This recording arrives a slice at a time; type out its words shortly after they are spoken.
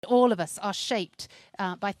All of us are shaped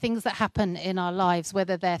by things that happen in our lives,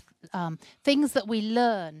 whether they're things that we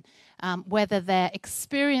learn, whether they're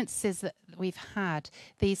experiences that we've had.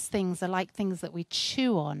 These things are like things that we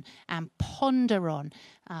chew on and ponder on,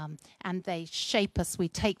 and they shape us. We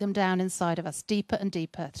take them down inside of us deeper and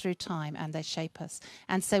deeper through time, and they shape us.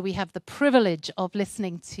 And so we have the privilege of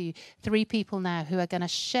listening to three people now who are going to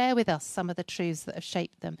share with us some of the truths that have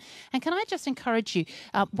shaped them. And can I just encourage you,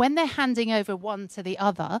 when they're handing over one to the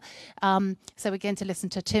other, so we're going to listen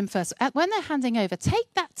to Tim first. When they're handing over,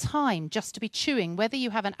 take that time just to be chewing, whether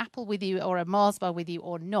you have an apple with you or a Mars bar with you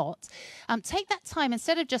or not. Take that time,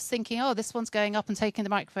 instead of just thinking, oh, this one's going up and taking the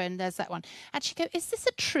microphone, there's that one. Actually go, is this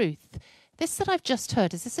a truth? This that I've just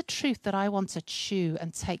heard, is this a truth that I want to chew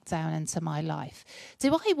and take down into my life?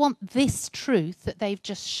 Do I want this truth that they've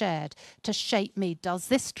just shared to shape me? Does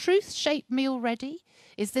this truth shape me already?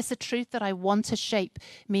 Is this a truth that I want to shape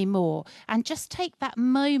me more? And just take that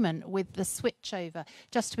moment with the switch over,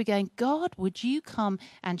 just to be going, God, would you come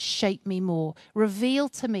and shape me more? Reveal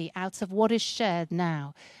to me out of what is shared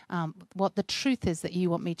now, what the truth is that you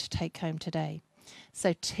want me to take home today.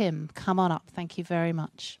 So Tim, come on up. Thank you very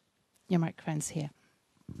much. Your microphone's here.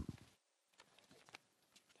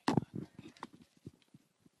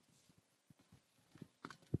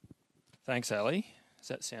 Thanks, Ali. Does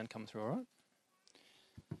that sound come through all right?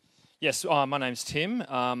 Yes, my name's Tim.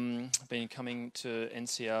 I've been coming to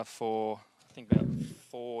NCR for, I think, about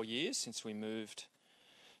 4 years since we moved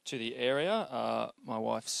to the area. My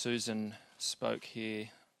wife, Susan, spoke here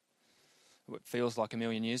what feels like a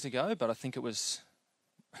million years ago, but I think it was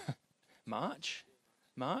March.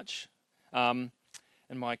 And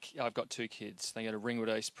I've got 2 kids. They go to Ringwood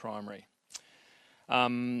East Primary.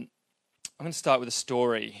 I'm going to start with a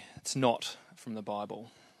story. It's not from the Bible,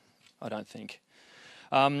 I don't think.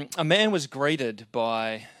 A man was greeted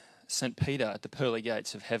by St. Peter at the pearly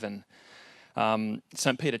gates of heaven.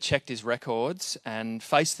 St. Peter checked his records and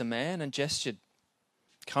faced the man and gestured,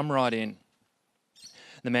 "Come right in."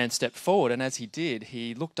 The man stepped forward, and as he did,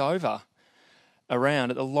 he looked over around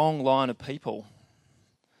at the long line of people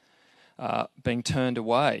being turned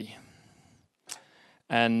away.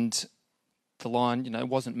 And the line,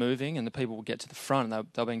 wasn't moving, and the people would get to the front, and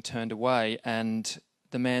they were being turned away. And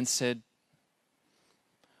the man said,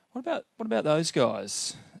 What about those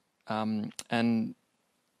guys? And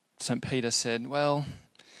St. Peter said, well,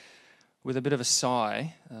 with a bit of a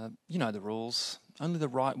sigh, you know the rules. Only the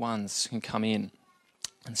right ones can come in.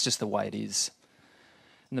 And it's just the way it is.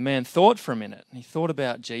 And the man thought for a minute. He thought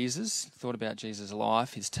about Jesus'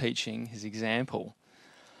 life, his teaching, his example.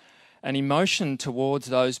 And he motioned towards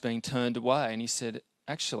those being turned away, and he said,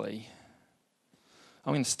 actually,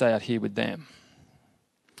 I'm going to stay out here with them.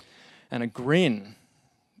 And a grin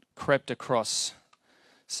crept across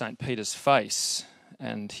St. Peter's face,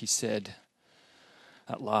 and he said,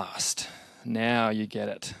 at last, now you get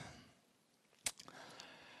it.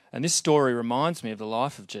 And this story reminds me of the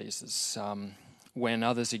life of Jesus. When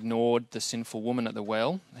others ignored the sinful woman at the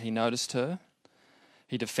well, he noticed her.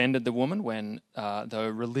 He defended the woman when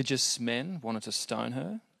the religious men wanted to stone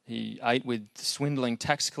her. He ate with swindling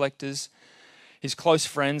tax collectors. His close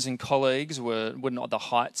friends and colleagues were not the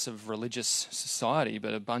heights of religious society,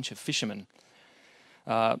 but a bunch of fishermen.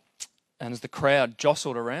 And as the crowd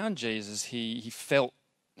jostled around Jesus, he felt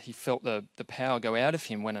the power go out of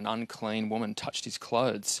him when an unclean woman touched his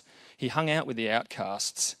clothes. He hung out with the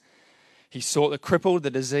outcasts. He sought the crippled, the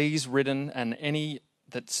disease-ridden, and any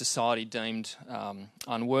that society deemed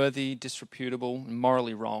unworthy, disreputable, and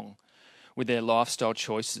morally wrong with their lifestyle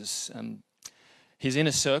choices. His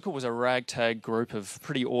inner circle was a ragtag group of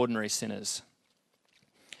pretty ordinary sinners.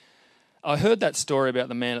 I heard that story about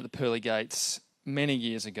the man at the pearly gates many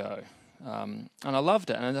years ago, and I loved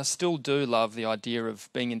it, and I still do love the idea of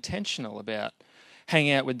being intentional about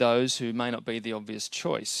hanging out with those who may not be the obvious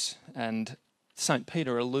choice, and St.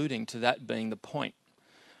 Peter alluding to that being the point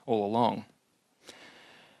all along.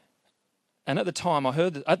 And at the time I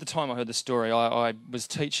heard the story, I was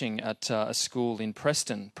teaching at a school in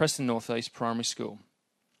Preston North East Primary School.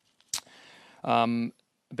 About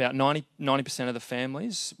 90% of the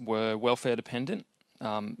families were welfare dependent.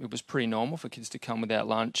 It was pretty normal for kids to come without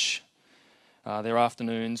lunch. Their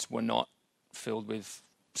afternoons were not filled with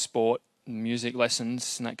sport, music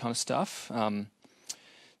lessons, and that kind of stuff.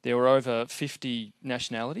 There were over 50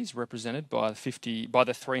 nationalities represented by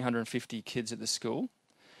the 350 kids at the school.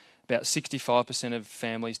 About 65% of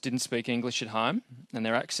families didn't speak English at home, and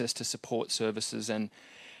their access to support services and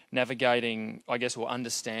navigating, or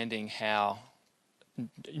understanding how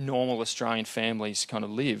normal Australian families kind of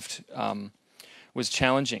lived was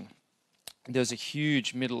challenging. there was a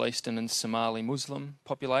huge Middle Eastern and Somali Muslim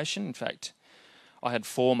population. In fact, I had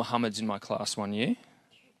 4 Muhammads in my class one year.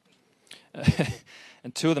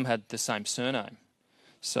 And 2 of them had the same surname.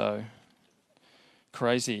 So,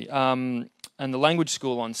 crazy. And the language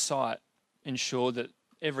school on site ensured that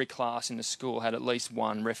every class in the school had at least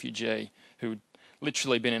one refugee who'd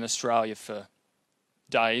literally been in Australia for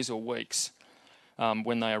days or weeks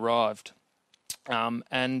when they arrived. And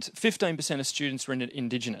 15% of students were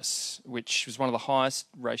Indigenous, which was one of the highest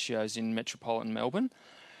ratios in metropolitan Melbourne.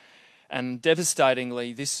 And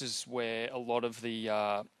devastatingly, this is where a lot of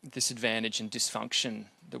the disadvantage and dysfunction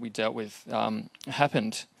that we dealt with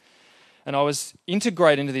happened. And I was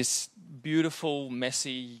integrated into this beautiful,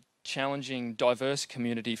 messy, challenging, diverse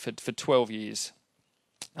community for 12 years.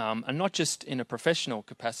 And not just in a professional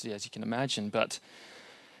capacity, as you can imagine, but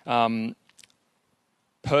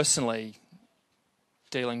personally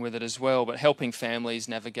dealing with it as well, but helping families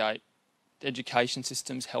navigate education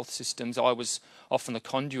systems, health systems. I was often the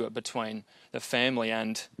conduit between the family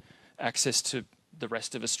and access to the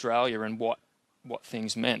rest of Australia and what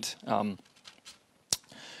things meant.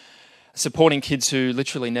 Supporting kids who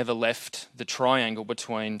literally never left the triangle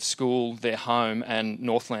between school, their home, and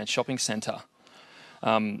Northland Shopping Centre,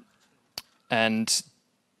 and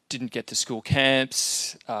didn't get to school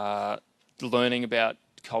camps, learning about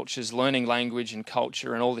cultures, learning language and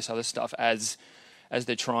culture and all this other stuff as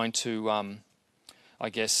they're trying to,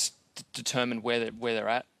 determine where they're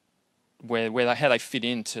at, how they fit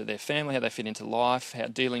into their family, how they fit into life, how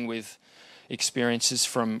dealing with experiences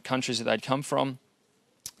from countries that they'd come from.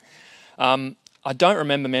 I don't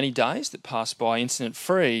remember many days that passed by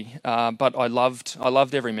incident-free, but I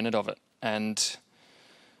loved every minute of it. And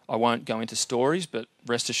I won't go into stories, but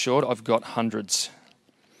rest assured, I've got hundreds.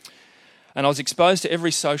 And I was exposed to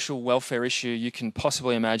every social welfare issue you can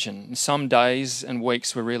possibly imagine. Some days and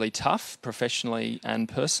weeks were really tough, professionally and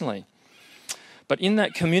personally. But in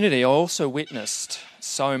that community, I also witnessed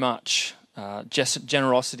so much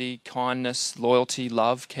generosity, kindness, loyalty,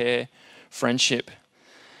 love, care, friendship.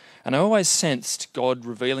 And I always sensed God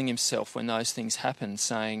revealing himself when those things happened,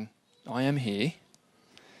 saying, I am here.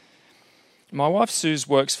 My wife, Suze,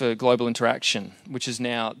 works for Global Interaction, which is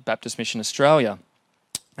now Baptist Mission Australia.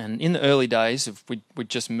 And in the early days, we'd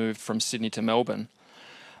just moved from Sydney to Melbourne,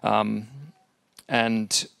 and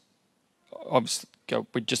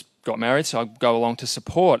we just got married, so I'd go along to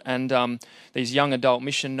support. And these young adult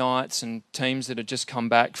mission nights and teams that had just come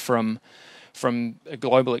back from a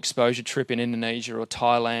global exposure trip in Indonesia or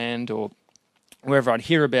Thailand or wherever, I'd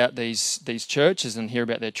hear about these churches and hear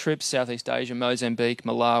about their trips, Southeast Asia, Mozambique,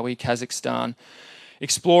 Malawi, Kazakhstan,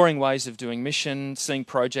 exploring ways of doing mission, seeing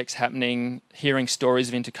projects happening, hearing stories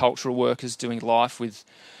of intercultural workers doing life with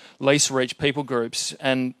least reach people groups.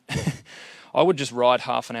 And I would just ride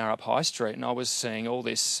half an hour up High Street and I was seeing all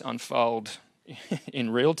this unfold in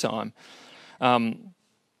real time. And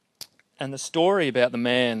the story about the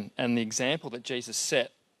man and the example that Jesus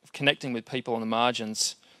set of connecting with people on the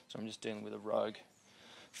margins. So I'm just dealing with a rogue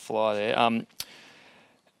fly there.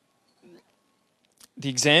 The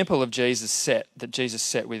example of Jesus set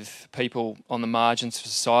with people on the margins of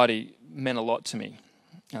society meant a lot to me.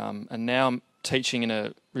 And now I'm teaching in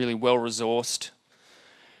a really well-resourced,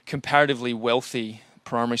 comparatively wealthy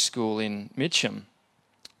primary school in Mitcham.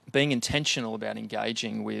 Being intentional about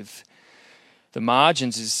engaging with the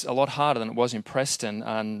margins is a lot harder than it was in Preston.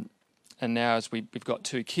 And now as we've got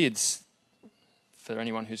 2 kids, for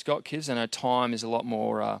anyone who's got kids, and our time is a lot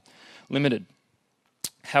more limited.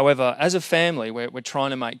 However, as a family, we're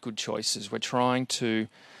trying to make good choices. We're trying to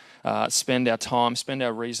spend our time, spend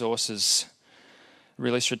our resources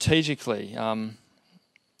really strategically.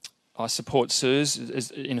 I support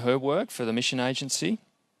Suze in her work for the mission agency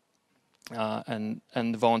and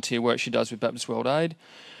the volunteer work she does with Baptist World Aid.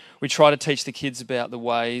 We try to teach the kids about the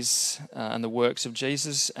ways and the works of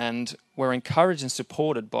Jesus, and we're encouraged and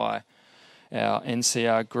supported by our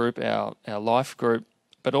NCR group, our life group,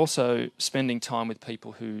 but also spending time with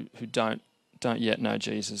people who don't yet know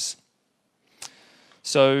Jesus.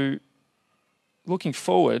 So, looking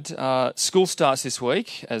forward, school starts this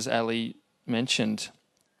week, as Ali mentioned,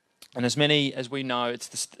 and as many as we know, it's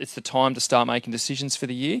the time to start making decisions for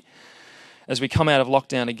the year. As we come out of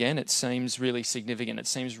lockdown again, it seems really significant. It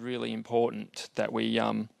seems really important that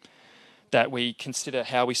we consider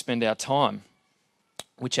how we spend our time.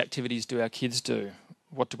 Which activities do our kids do?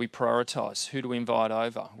 What do we prioritise? Who do we invite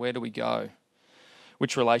over? Where do we go?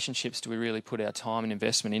 Which relationships do we really put our time and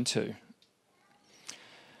investment into?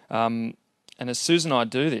 And as Susan and I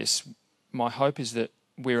do this, my hope is that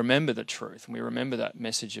we remember the truth and we remember that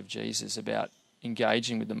message of Jesus about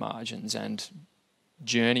engaging with the margins and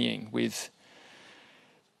journeying with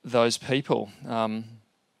those people.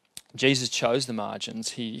 Jesus chose the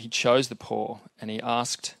margins, he chose the poor, and he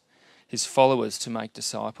asked his followers to make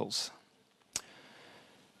disciples.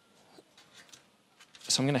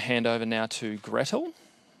 So I'm going to hand over now to Gretel.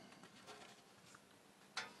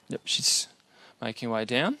 Yep, she's making her way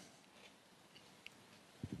down.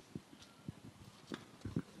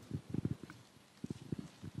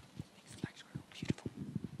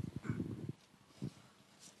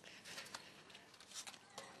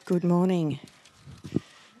 Good morning.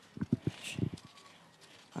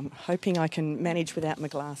 I'm hoping I can manage without my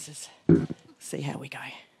glasses. See how we go.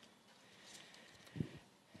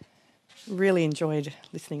 Really enjoyed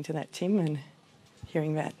listening to that, Tim, and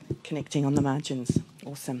hearing that connecting on the margins.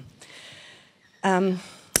 Awesome.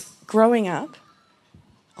 Growing up,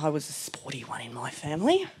 I was a sporty one in my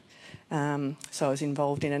family. So I was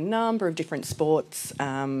involved in a number of different sports,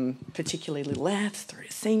 particularly little aths through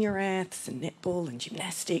to senior aths and netball and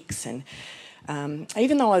gymnastics. And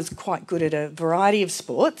even though I was quite good at a variety of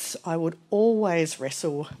sports, I would always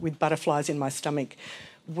wrestle with butterflies in my stomach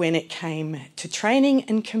when it came to training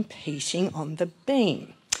and competing on the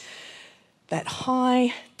beam. That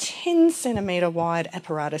high 10 centimetre wide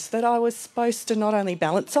apparatus that I was supposed to not only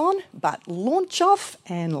balance on, but launch off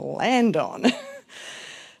and land on.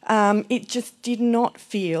 It just did not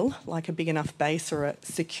feel like a big enough base or a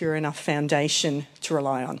secure enough foundation to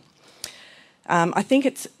rely on. I think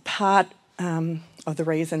it's part of the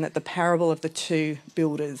reason that the parable of the two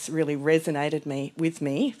builders really resonated with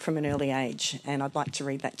me from an early age, and I'd like to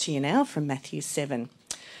read that to you now from Matthew 7.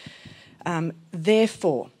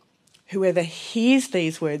 Therefore, whoever hears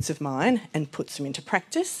these words of mine and puts them into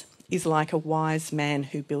practice is like a wise man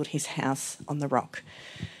who built his house on the rock.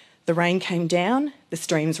 The rain came down, the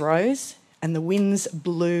streams rose, and the winds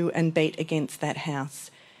blew and beat against that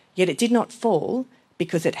house. Yet it did not fall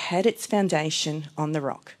because it had its foundation on the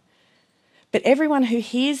rock. But everyone who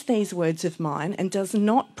hears these words of mine and does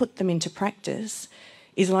not put them into practice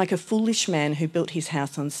is like a foolish man who built his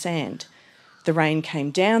house on sand. The rain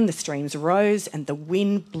came down, the streams rose, and the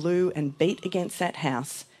wind blew and beat against that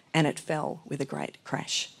house, and it fell with a great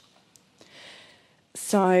crash.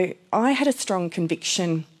 So I had a strong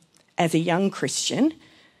conviction as a young Christian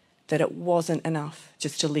that it wasn't enough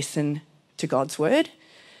just to listen to God's word.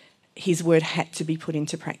 His word had to be put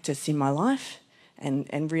into practice in my life,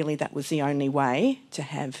 and really that was the only way to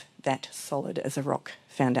have that solid as a rock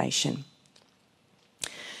foundation.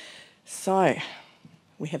 So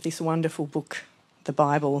we have this wonderful book, the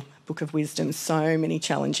Bible, Book of Wisdom, so many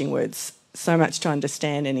challenging words, so much to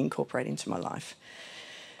understand and incorporate into my life.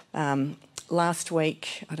 Last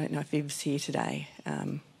week, I don't know if Viv's here today,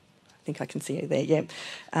 I think I can see her there, yeah.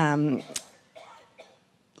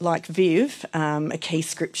 Like Viv, a key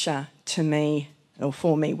scripture to me, or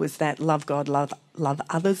for me, was that love God, love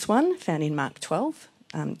others one, found in Mark 12,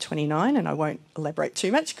 29, and I won't elaborate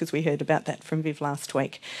too much because we heard about that from Viv last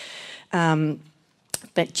week.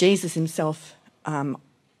 But Jesus himself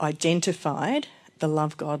identified the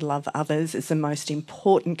love God, love others as the most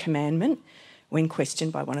important commandment when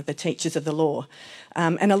questioned by one of the teachers of the law.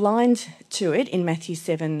 And aligned to it in Matthew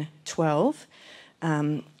 7:12,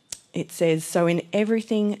 it says, "So in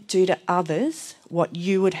everything do to others what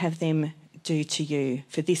you would have them do to you,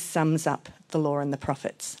 for this sums up the law and the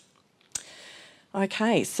prophets."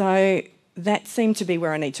 Okay, so that seemed to be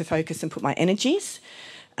where I need to focus and put my energies.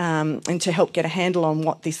 And to help get a handle on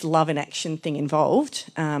what this love in action thing involved,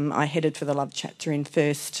 I headed for the love chapter in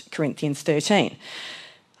 1 Corinthians 13.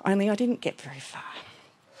 Only I didn't get very far.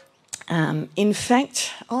 In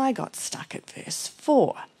fact, I got stuck at verse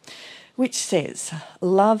 4, which says,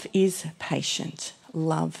 "Love is patient,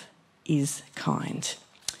 love is kind."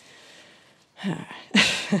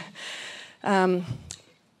 I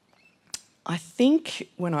think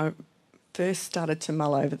when I first started to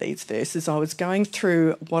mull over these verses, I was going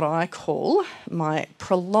through what I call my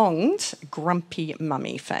prolonged grumpy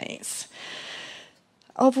mummy phase,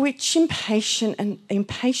 of which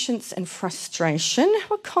impatience and frustration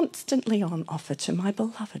were constantly on offer to my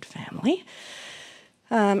beloved family.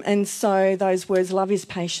 And so those words, love is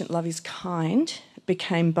patient, love is kind,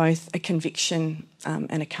 became both a conviction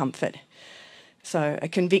and a comfort. So a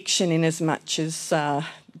conviction in as much as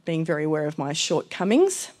being very aware of my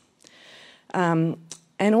shortcomings, and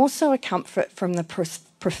also a comfort from the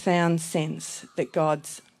profound sense that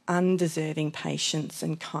God's undeserving patience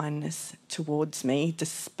and kindness towards me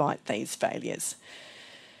despite these failures.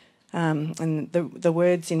 And the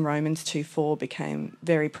words in Romans 2:4 became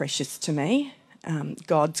very precious to me.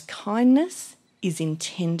 God's kindness is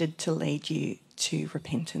intended to lead you to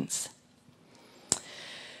repentance.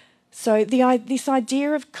 So this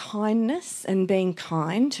idea of kindness and being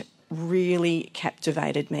kind really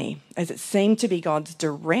captivated me, as it seemed to be God's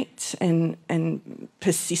direct and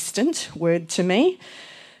persistent word to me,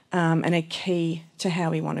 and a key to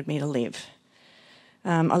how he wanted me to live.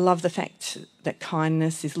 I love the fact that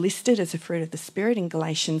kindness is listed as a fruit of the Spirit in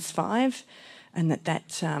Galatians 5, and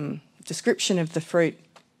that description of the fruit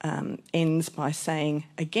ends by saying,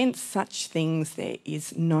 against such things there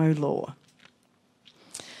is no law.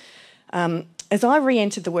 As I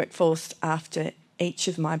re-entered the workforce after each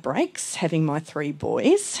of my breaks, having my 3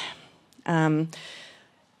 boys,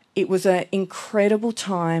 it was an incredible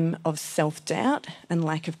time of self-doubt and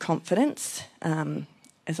lack of confidence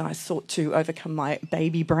as I sought to overcome my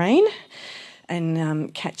baby brain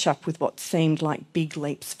and catch up with what seemed like big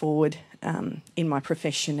leaps forward in my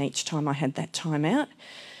profession each time I had that time out.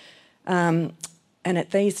 And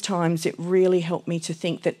at these times, it really helped me to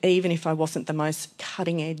think that even if I wasn't the most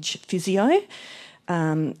cutting-edge physio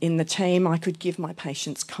in the team, I could give my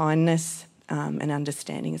patients kindness and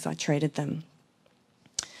understanding as I treated them.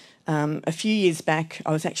 A few years back,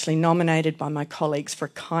 I was actually nominated by my colleagues for a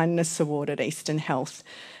Kindness Award at Eastern Health,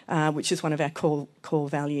 which is one of our core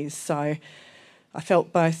values. So I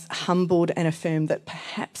felt both humbled and affirmed that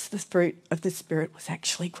perhaps the fruit of the Spirit was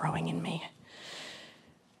actually growing in me.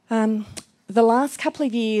 The last couple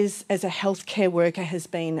of years as a healthcare worker has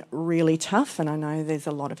been really tough, and I know there's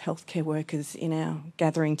a lot of healthcare workers in our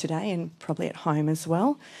gathering today and probably at home as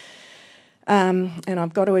well. And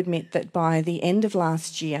I've got to admit that by the end of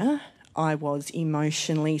last year, I was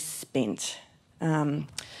emotionally spent. And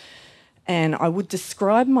I would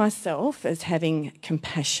describe myself as having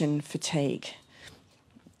compassion fatigue.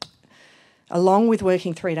 Along with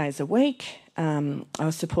working 3 days a week, I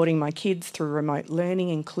was supporting my kids through remote learning,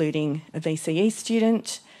 including a VCE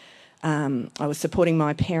student. I was supporting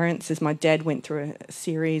my parents as my dad went through a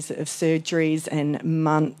series of surgeries and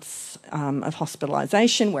months of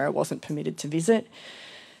hospitalisation where I wasn't permitted to visit.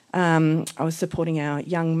 I was supporting our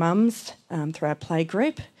young mums through our play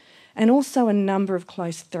group, and also a number of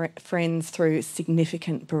close friends through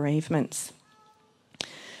significant bereavements.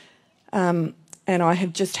 And I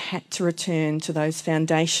have just had to return to those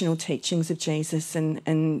foundational teachings of Jesus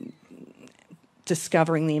and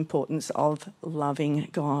discovering the importance of loving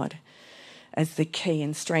God as the key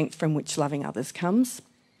and strength from which loving others comes.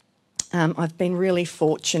 I've been really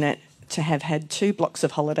fortunate to have had 2 blocks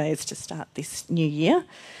of holidays to start this new year,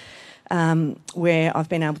 where I've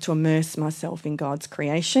been able to immerse myself in God's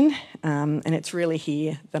creation, and it's really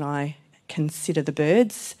here that I consider the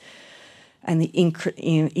birds and the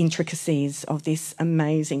intricacies of this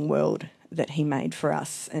amazing world that he made for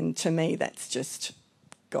us. And to me, that's just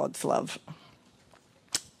God's love.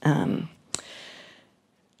 I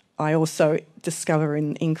also discover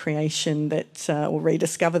in creation that, or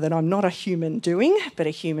rediscover that I'm not a human doing, but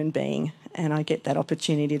a human being. And I get that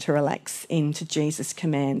opportunity to relax into Jesus'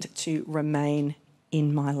 command to remain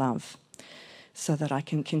in my love so that I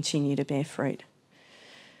can continue to bear fruit.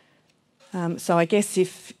 So I guess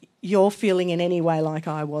if you're feeling in any way like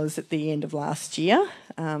I was at the end of last year,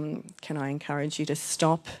 can I encourage you to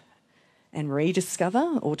stop and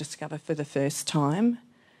rediscover or discover for the first time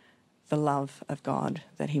the love of God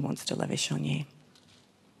that he wants to lavish on you?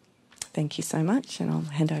 Thank you so much, and I'll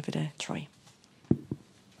hand over to Troy.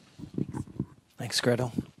 Thanks,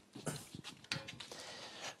 Gretel.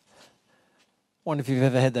 Wonder if you've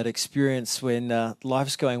ever had that experience when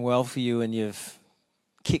life's going well for you and you've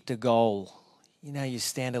kicked a goal. You know, you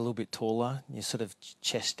stand a little bit taller, you're sort of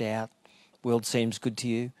chest out, world seems good to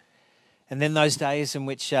you. And then those days in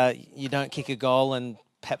which you don't kick a goal and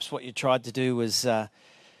perhaps what you tried to do was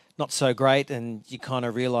not so great, and you kind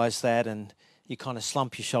of realise that and you kind of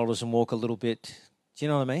slump your shoulders and walk a little bit. Do you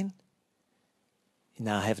know what I mean?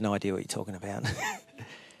 No, I have no idea what you're talking about.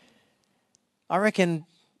 I reckon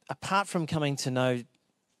apart from coming to know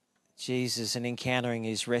Jesus and encountering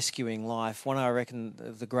his rescuing life, one I reckon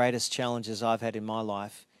the greatest challenges I've had in my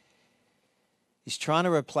life is trying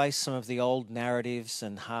to replace some of the old narratives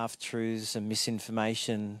and half-truths and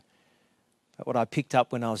misinformation, what I picked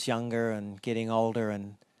up when I was younger and getting older,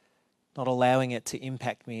 and not allowing it to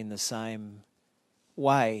impact me in the same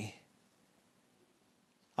way.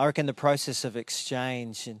 I reckon the process of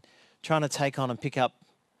exchange and trying to take on and pick up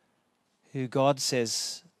who God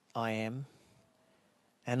says I am,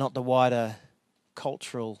 and not the wider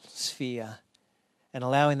cultural sphere, and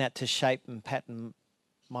allowing that to shape and pattern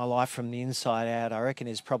my life from the inside out, I reckon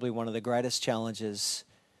is probably one of the greatest challenges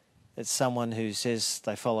that someone who says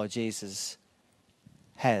they follow Jesus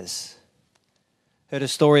has. Heard a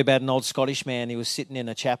story about an old Scottish man. He was sitting in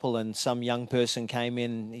a chapel and some young person came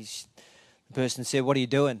in. The person said, "What are you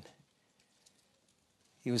doing?"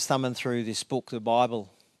 He was thumbing through this book, the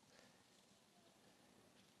Bible,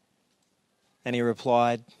 and he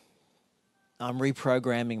replied, I'm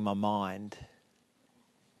reprogramming my mind.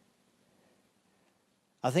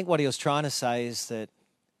 I think what he was trying to say is that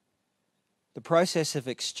the process of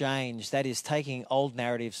exchange, that is taking old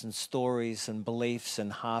narratives and stories and beliefs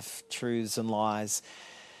and half-truths and lies,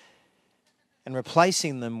 and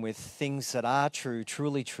replacing them with things that are true,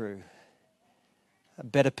 truly true, a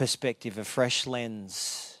better perspective, a fresh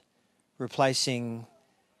lens, replacing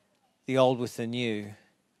the old with the new,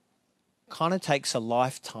 kind of takes a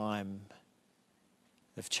lifetime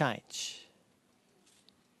of change.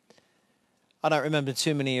 I don't remember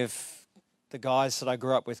too many of the guys that I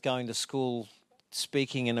grew up with going to school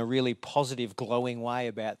speaking in a really positive, glowing way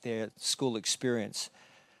about their school experience.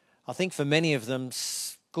 I think for many of them,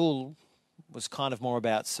 school was kind of more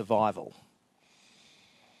about survival.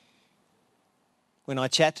 When I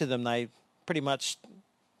chat to them, they pretty much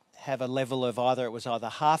have a level of either it was either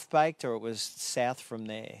half-baked or it was south from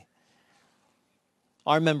there.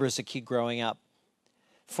 I remember as a kid growing up,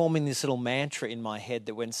 forming this little mantra in my head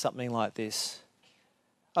that went something like this: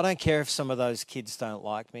 I don't care if some of those kids don't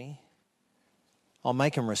like me. I'll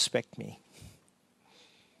make them respect me.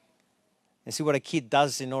 And see what a kid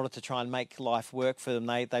does in order to try and make life work for them,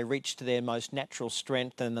 they reach to their most natural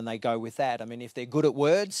strength and then they go with that. I mean, if they're good at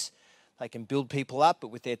words, they can build people up, but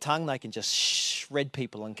with their tongue, they can just shred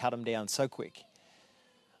people and cut them down so quick.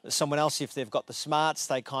 Someone else, if they've got the smarts,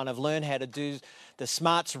 they kind of learn how to do the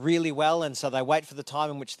smarts really well, and so they wait for the time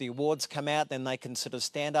in which the awards come out, then they can sort of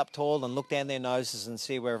stand up tall and look down their noses and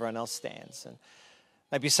see where everyone else stands. And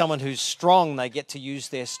maybe someone who's strong, they get to use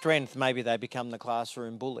their strength, maybe they become the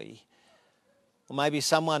classroom bully. Or maybe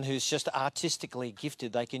someone who's just artistically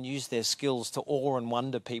gifted, they can use their skills to awe and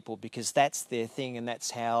wonder people because that's their thing and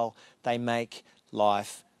that's how they make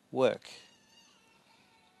life work.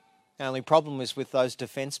 The only problem is with those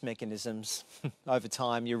defense mechanisms, over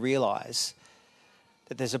time you realise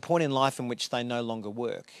that there's a point in life in which they no longer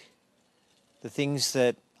work. The things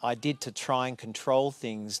that I did to try and control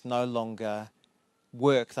things no longer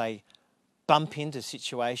work. They bump into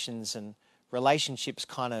situations and relationships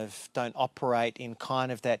kind of don't operate in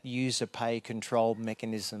kind of that user pay control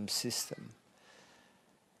mechanism system.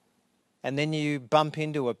 And then you bump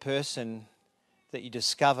into a person that you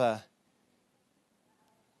discover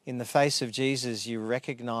in the face of Jesus, you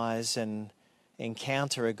recognise and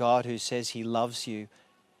encounter a God who says he loves you,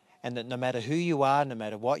 and that no matter who you are, no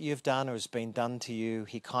matter what you've done or has been done to you,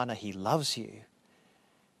 he loves you.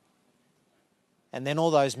 And then all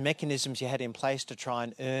those mechanisms you had in place to try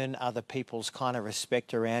and earn other people's kind of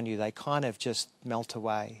respect around you, they kind of just melt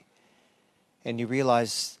away. And you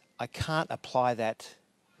realise, I can't apply that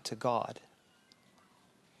to God.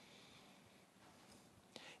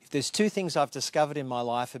 If there's two things I've discovered in my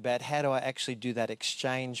life about how do I actually do that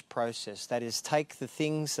exchange process, that is take the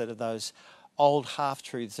things that are those old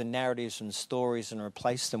half-truths and narratives and stories and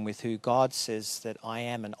replace them with who God says that I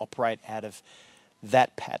am and operate out of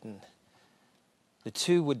that pattern. The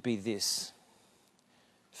two would be this.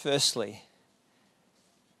 Firstly,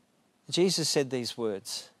 Jesus said these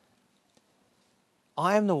words,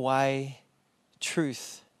 I am the way,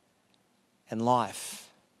 truth, and life.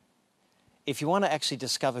 If you want to actually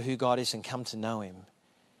discover who God is and come to know him,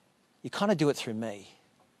 you kind of do it through me.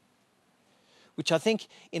 Which I think,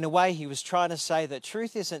 in a way, he was trying to say that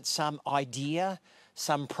truth isn't some idea,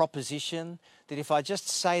 some proposition, that if I just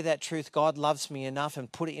say that truth, God loves me enough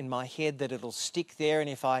and put it in my head that it'll stick there, and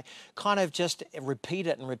if I kind of just repeat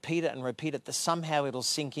it and repeat it and repeat it, that somehow it'll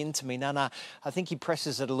sink into me. No, I think he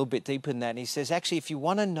presses it a little bit deeper than that. And he says, actually, if you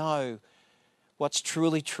want to know what's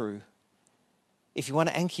truly true, if you want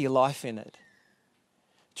to anchor your life in it,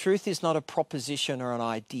 truth is not a proposition or an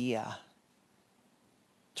idea.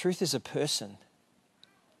 Truth is a person.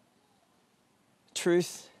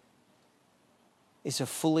 Truth is a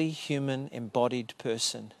fully human, embodied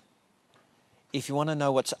person. If you want to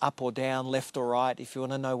know what's up or down, left or right, if you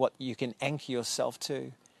want to know what you can anchor yourself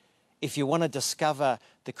to, if you want to discover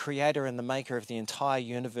the creator and the maker of the entire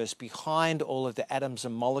universe, behind all of the atoms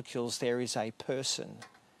and molecules, there is a person.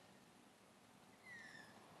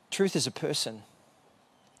 Truth is a person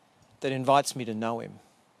that invites me to know him.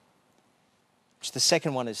 The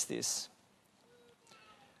second one is this.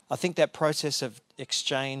 I think that process of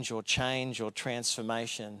exchange or change or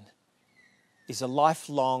transformation is a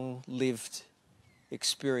lifelong lived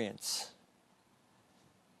experience.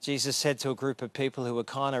 Jesus said to a group of people who were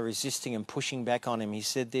kind of resisting and pushing back on him, he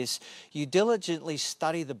said this, you diligently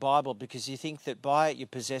study the Bible because you think that by it you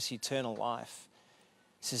possess eternal life.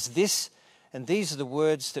 He says And these are the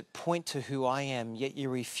words that point to who I am, yet you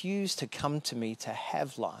refuse to come to me to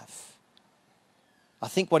have life. I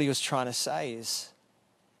think what he was trying to say is,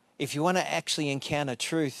 if you want to actually encounter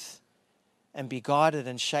truth and be guided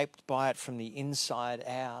and shaped by it from the inside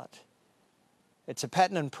out, it's a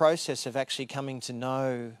pattern and process of actually coming to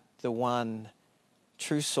know the one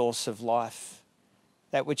true source of life,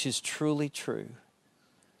 that which is truly true,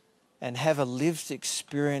 and have a lived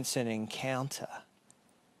experience and encounter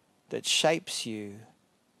that shapes you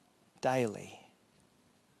daily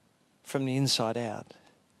from the inside out,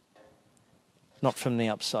 not from the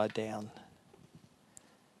upside down.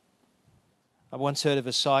 I once heard of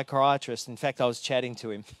a psychiatrist. In fact, I was chatting to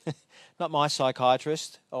him. Not my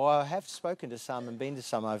psychiatrist. Oh, I have spoken to some and been to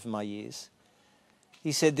some over my years.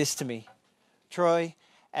 He said this to me: Troy,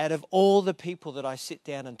 out of all the people that I sit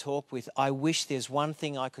down and talk with, I wish there's one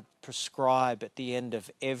thing I could prescribe at the end of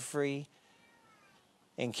every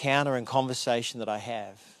encounter and conversation that I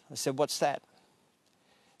have. I said, what's that?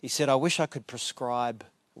 He said, I wish I could prescribe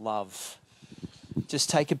love. Just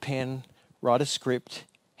take a pen, write a script,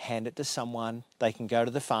 hand it to someone, they can go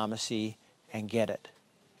to the pharmacy and get it.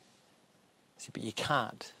 I said, but you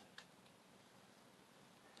can't.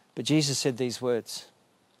 But Jesus said these words: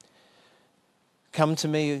 come to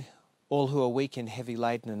me, all who are weak and heavy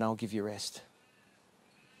laden, and I'll give you rest.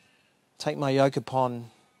 Take my yoke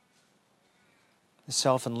upon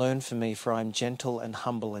yourself and learn from me, for I am gentle and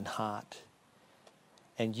humble in heart,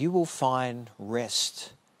 and you will find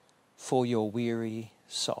rest for your weary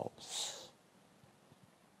souls.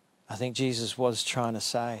 I think Jesus was trying to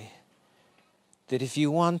say that if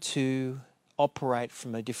you want to operate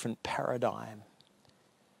from a different paradigm,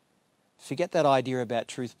 forget that idea about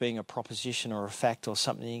truth being a proposition or a fact or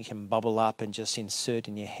something you can bubble up and just insert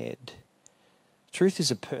in your head. Truth is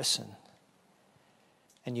a person.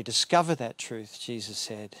 And you discover that truth, Jesus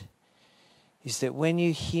said, is that when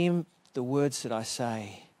you hear the words that I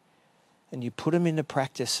say and you put them into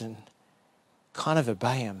practice and kind of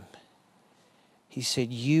obey them, he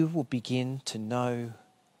said, you will begin to know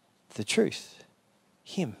the truth,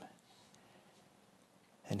 him.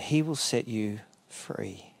 And he will set you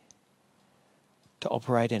free to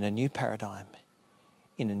operate in a new paradigm,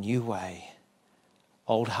 in a new way.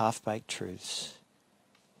 Old half-baked truths,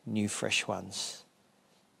 new fresh ones.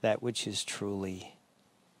 That which is truly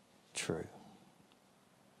true.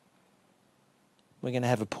 We're going to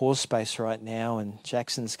have a pause space right now, and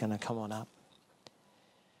Jackson's going to come on up.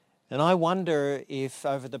 And I wonder if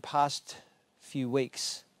over the past few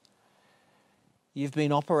weeks you've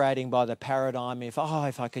been operating by the paradigm of,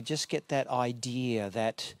 if I could just get that idea,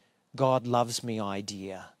 that God loves me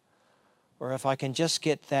idea, or if I can just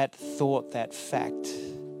get that thought, that fact,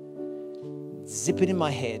 zip it in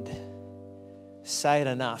my head, say it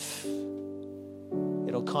enough,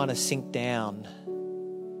 it'll kind of sink down.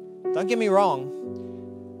 Don't get me wrong.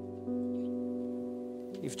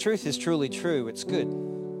 If truth is truly true, it's good.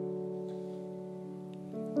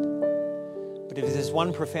 But if there's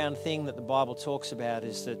one profound thing that the Bible talks about,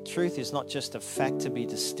 is that truth is not just a fact to be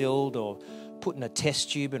distilled or put in a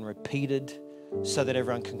test tube and repeated so that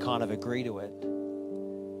everyone can kind of agree to it.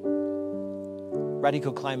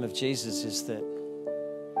 Radical claim of Jesus is that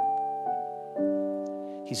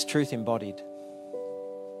His truth embodied.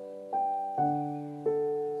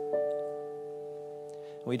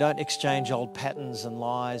 We don't exchange old patterns and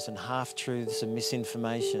lies and half-truths and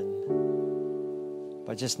misinformation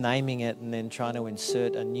by just naming it and then trying to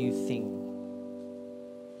insert a new thing.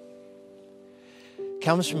 It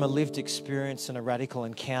comes from a lived experience and a radical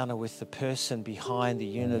encounter with the person behind the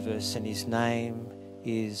universe, and his name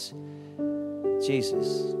is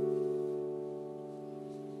Jesus.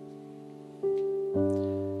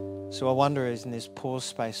 So I wonder, is in this pause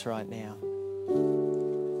space right now,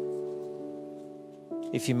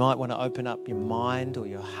 if you might want to open up your mind or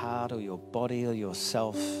your heart or your body or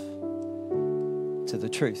yourself to the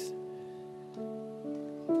truth.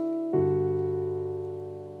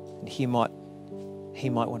 And He might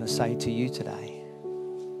want to say to you today.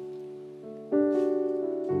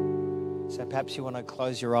 So perhaps you want to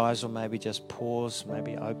close your eyes, or maybe just pause,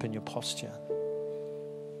 maybe open your posture.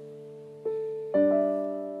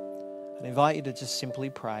 I invite you to just simply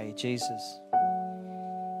pray, Jesus,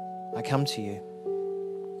 I come to you.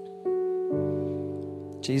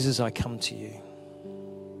 Jesus, I come to you.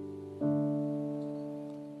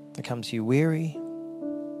 I come to you weary,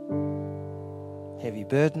 heavy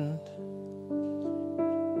burdened,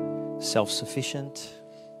 self-sufficient,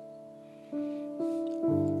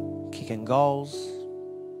 kicking goals,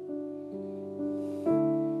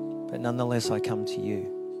 but nonetheless I come to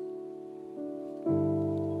you.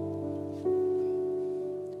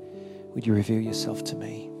 would you reveal yourself to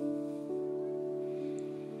me?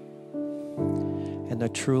 And the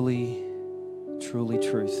truly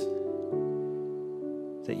truth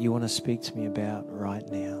that you want to speak to me about right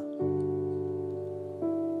now.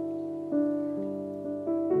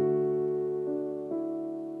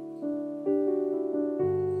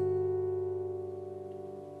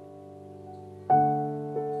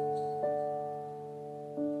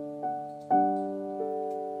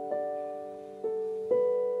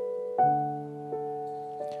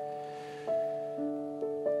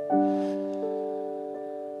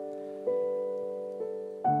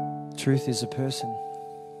 Truth is a person.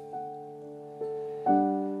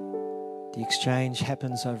 The exchange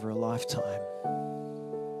happens over a lifetime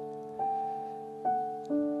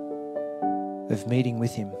of meeting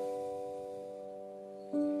with Him,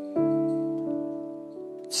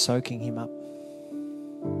 soaking Him up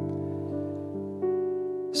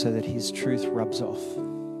so that His truth rubs off,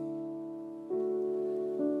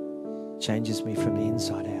 changes me from the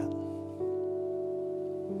inside out.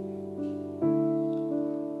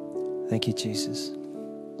 Thank you, Jesus,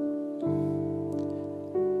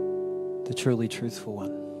 the truly truthful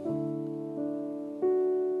one.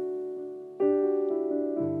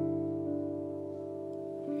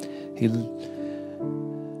 He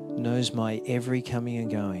knows my every coming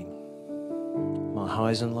and going, my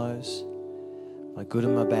highs and lows, my good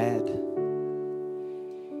and my bad,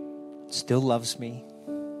 still loves me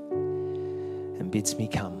and bids me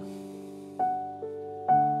come.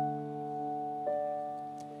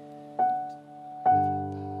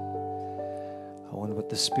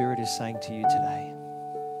 The Spirit is saying to you today,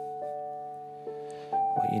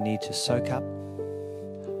 what you need to soak up,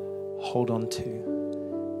 hold on to,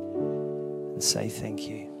 and say thank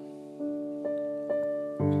you.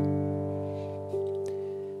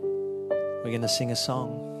 We're going to sing a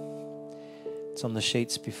song. It's on the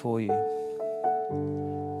sheets before you.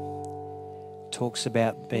 It talks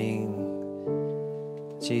about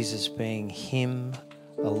Jesus being Him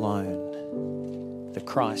alone, the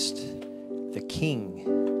Christ, the King,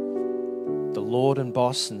 the Lord and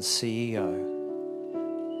boss and CEO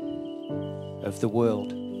of the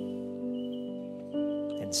world,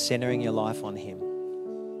 and centering your life on Him.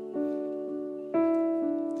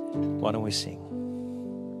 Why don't we sing?